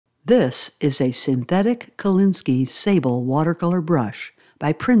This is a synthetic Kolinsky Sable watercolor brush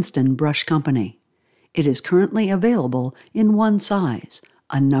by Princeton Brush Company. It is currently available in one size,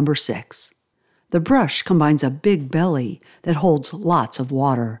 a number 6. The brush combines a big belly that holds lots of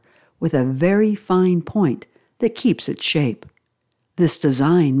water with a very fine point that keeps its shape. This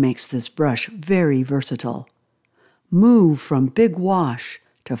design makes this brush very versatile. Move from big wash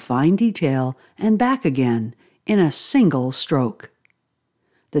to fine detail and back again in a single stroke.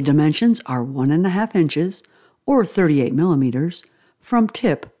 The dimensions are 1.5 inches or 38 millimeters from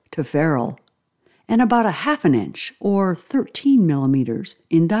tip to ferrule, and about 1/2 inch or 13 millimeters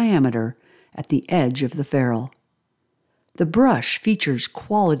in diameter at the edge of the ferrule. The brush features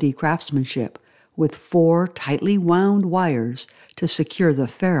quality craftsmanship with 4 tightly wound wires to secure the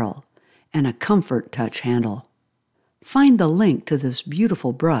ferrule and a comfort touch handle. Find the link to this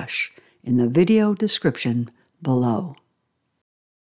beautiful brush in the video description below.